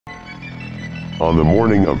On the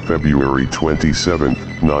morning of February 27,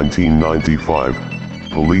 1995,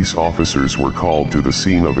 police officers were called to the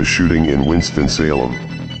scene of a shooting in Winston-Salem.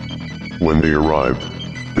 When they arrived,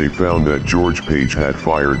 they found that George Page had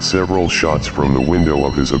fired several shots from the window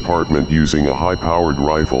of his apartment using a high-powered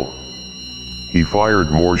rifle. He fired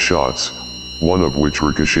more shots, one of which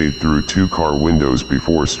ricocheted through two car windows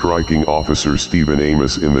before striking Officer Stephen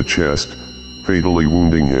Amos in the chest, fatally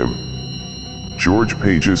wounding him. George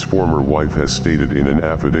Page's former wife has stated in an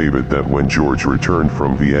affidavit that when George returned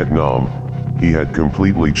from Vietnam, he had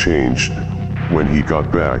completely changed. When he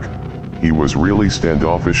got back, he was really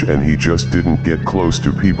standoffish and he just didn't get close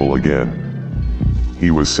to people again. He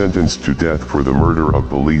was sentenced to death for the murder of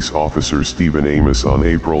police officer Stephen Amos on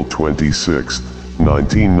April 26,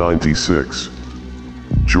 1996.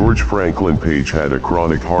 George Franklin Page had a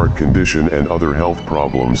chronic heart condition and other health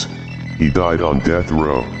problems. He died on death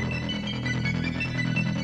row.